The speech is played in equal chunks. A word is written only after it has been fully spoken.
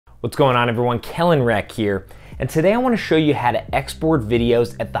What's going on, everyone? Kellan Reck here, and today I want to show you how to export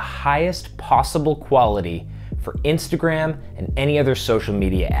videos at the highest possible quality for Instagram and any other social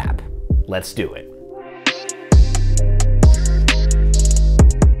media app. Let's do it.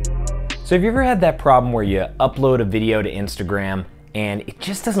 So have you ever had that problem where you upload a video to Instagram and it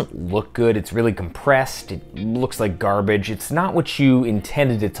just doesn't look good? It's really compressed, it looks like garbage, it's not what you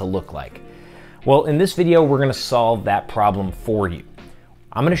intended it to look like. Well, in this video, we're gonna solve that problem for you.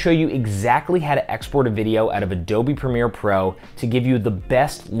 I'm gonna show you exactly how to export a video out of Adobe Premiere Pro to give you the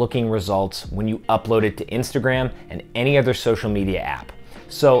best looking results when you upload it to Instagram and any other social media app.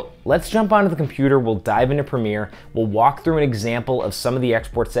 So let's jump onto the computer, we'll dive into Premiere, we'll walk through an example of some of the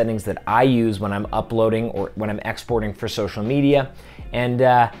export settings that I use when I'm uploading or when I'm exporting for social media, and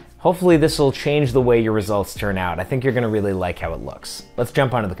hopefully this will change the way your results turn out. I think you're gonna really like how it looks. Let's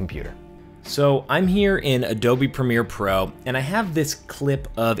jump onto the computer. So I'm here in Adobe Premiere Pro, and I have this clip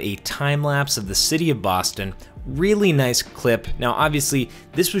of a time lapse of the city of Boston. Really nice clip. Now obviously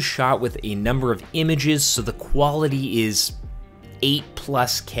this was shot with a number of images, so the quality is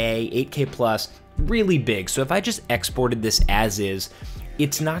 8K plus, really big. So if I just exported this as is,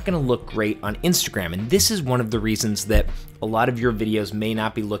 it's not gonna look great on Instagram. And this is one of the reasons that a lot of your videos may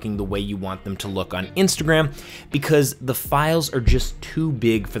not be looking the way you want them to look on Instagram, because the files are just too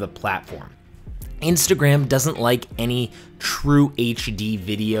big for the platform. Instagram doesn't like any true HD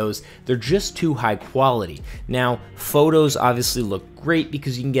videos. They're just too high quality. Now, photos obviously look great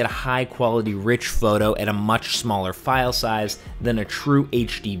because you can get a high quality, rich photo at a much smaller file size than a true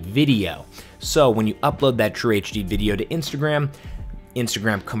HD video. So when you upload that true HD video to Instagram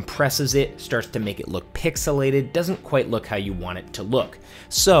compresses it, starts to make it look pixelated, doesn't quite look how you want it to look.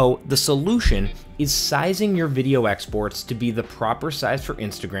 So the solution is sizing your video exports to be the proper size for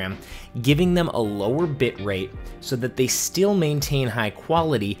Instagram, giving them a lower bit rate so that they still maintain high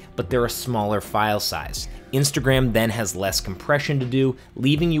quality, but they're a smaller file size. Instagram then has less compression to do,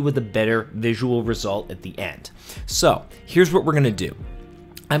 leaving you with a better visual result at the end. So here's what we're gonna do.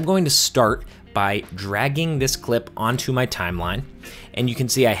 I'm going to start by dragging this clip onto my timeline, and you can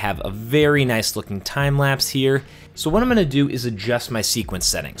see I have a very nice looking time lapse here. So what I'm gonna do is adjust my sequence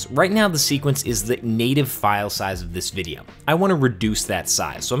settings. Right now the sequence is the native file size of this video. I wanna reduce that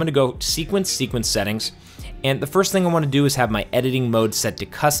size. So I'm gonna go sequence settings, and the first thing I wanna do is have my editing mode set to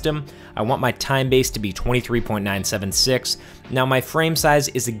custom. I want my time base to be 23.976. Now my frame size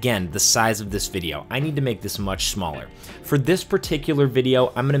is again the size of this video. I need to make this much smaller. For this particular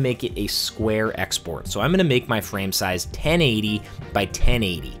video, I'm gonna make it a square export. So I'm gonna make my frame size 1080 by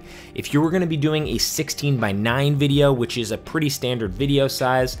 1080. If you were gonna be doing a 16 by 9 video, which is a pretty standard video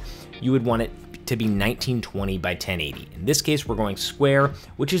size, you would want it to be 1920 by 1080. In this case, we're going square,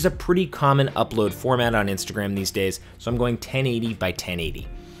 which is a pretty common upload format on Instagram these days, so I'm going 1080 by 1080.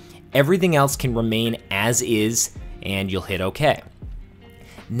 Everything else can remain as is, and you'll hit OK.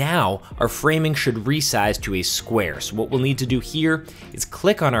 Now, our framing should resize to a square, so what we'll need to do here is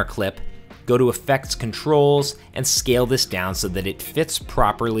click on our clip, go to Effects Controls, and scale this down so that it fits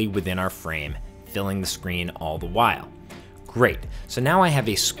properly within our frame, filling the screen all the while. Great, so now I have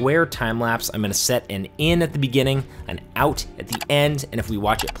a square time lapse. I'm gonna set an in at the beginning, an out at the end, and if we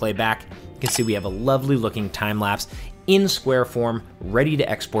watch it play back, you can see we have a lovely looking time lapse in square form, ready to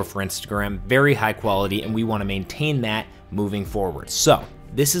export for Instagram, very high quality, and we wanna maintain that moving forward. So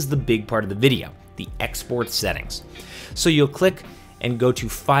this is the big part of the video, the export settings. So you'll click and go to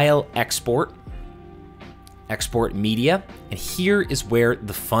File, Export, Export Media, and here is where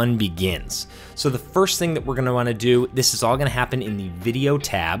the fun begins. So the first thing that we're gonna wanna do, this is all gonna happen in the Video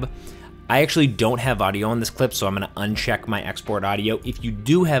tab. I actually don't have audio on this clip, so I'm gonna uncheck my export audio. If you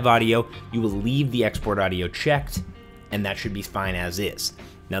do have audio, you will leave the export audio checked, and that should be fine as is.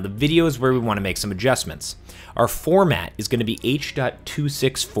 Now the video is where we wanna make some adjustments. Our format is gonna be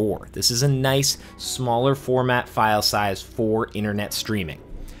H.264. This is a nice, smaller format file size for internet streaming.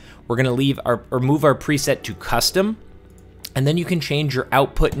 We're gonna move our preset to custom, and then you can change your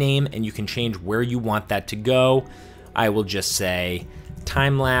output name and you can change where you want that to go. I will just say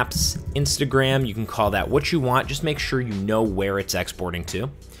time-lapse Instagram. You can call that what you want, just make sure you know where it's exporting to.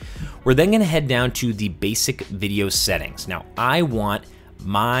 We're then gonna head down to the basic video settings. Now I want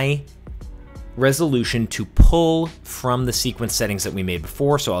my resolution to pull from the sequence settings that we made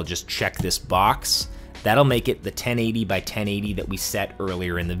before, so I'll just check this box. That'll make it the 1080 by 1080 that we set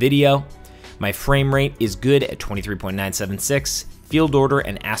earlier in the video. My frame rate is good at 23.976. Field order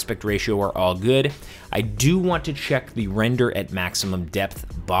and aspect ratio are all good. I do want to check the render at maximum depth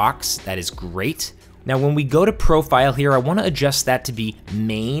box. That is great. Now when we go to profile here, I want to adjust that to be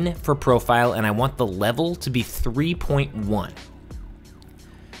main for profile, and I want the level to be 3.1.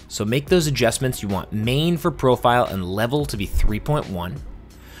 So make those adjustments. You want main for profile and level to be 3.1.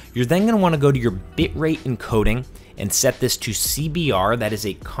 You're then going to want to go to your bitrate encoding and set this to CBR. That is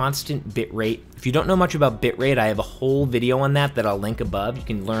a constant bitrate. If you don't know much about bitrate, I have a whole video on that I'll link above. You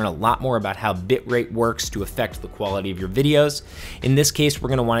can learn a lot more about how bitrate works to affect the quality of your videos. In this case, we're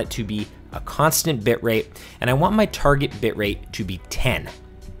going to want it to be a constant bitrate, and I want my target bitrate to be 10.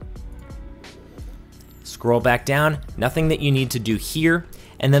 Scroll back down, nothing that you need to do here.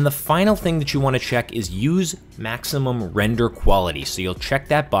 And then the final thing that you want to check is use maximum render quality. So you'll check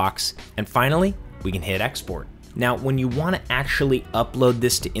that box, and finally, we can hit export. Now, when you want to actually upload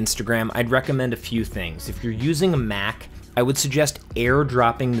this to Instagram, I'd recommend a few things. If you're using a Mac, I would suggest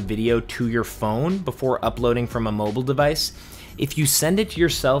airdropping the video to your phone before uploading from a mobile device. If you send it to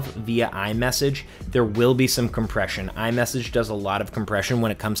yourself via iMessage, there will be some compression. iMessage does a lot of compression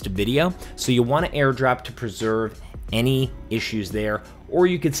when it comes to video, so you'll want to airdrop to preserve any issues there, or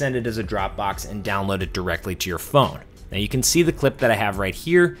you could send it as a Dropbox and download it directly to your phone. Now you can see the clip that I have right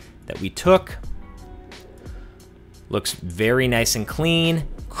here that we took. Looks very nice and clean,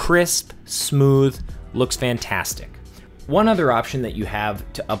 crisp, smooth, looks fantastic. One other option that you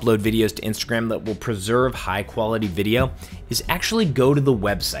have to upload videos to Instagram that will preserve high quality video is actually go to the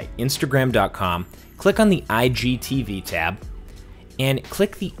website, instagram.com, click on the IGTV tab, and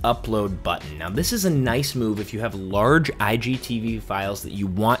click the upload button. Now this is a nice move if you have large IGTV files that you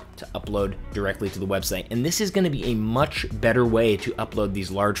want to upload directly to the website. And this is going to be a much better way to upload these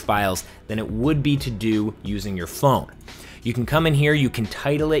large files than it would be to do using your phone. You can come in here, you can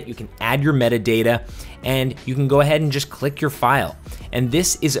title it, you can add your metadata, and you can go ahead and just click your file. And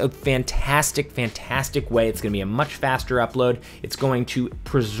this is a fantastic, fantastic way. It's gonna be a much faster upload. It's going to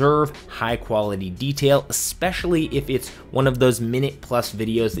preserve high quality detail, especially if it's one of those minute-plus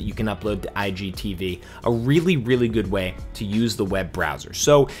videos that you can upload to IGTV. A really, really good way to use the web browser.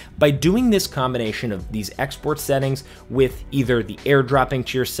 So by doing this combination of these export settings with either the airdropping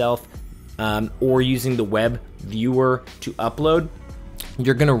to yourself, or using the web viewer to upload,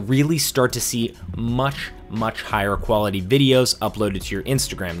 you're gonna really start to see much higher quality videos uploaded to your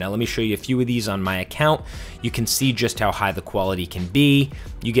Instagram. Now let me show you a few of these on my account. You can see just how high the quality can be.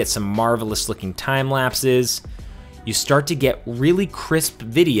 You get some marvelous looking time lapses. You start to get really crisp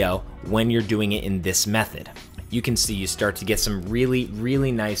video when you're doing it in this method. You can see you start to get some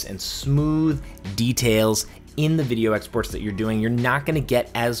really nice and smooth details in the video exports that you're doing. You're not gonna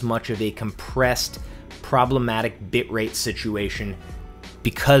get as much of a compressed, problematic bitrate situation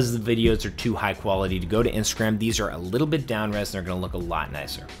because the videos are too high quality to go to Instagram. These are a little bit down res and they're gonna look a lot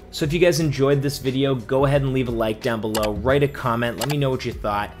nicer. So if you guys enjoyed this video, go ahead and leave a like down below, write a comment, let me know what you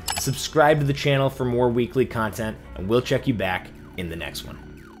thought, subscribe to the channel for more weekly content, and we'll check you back in the next one.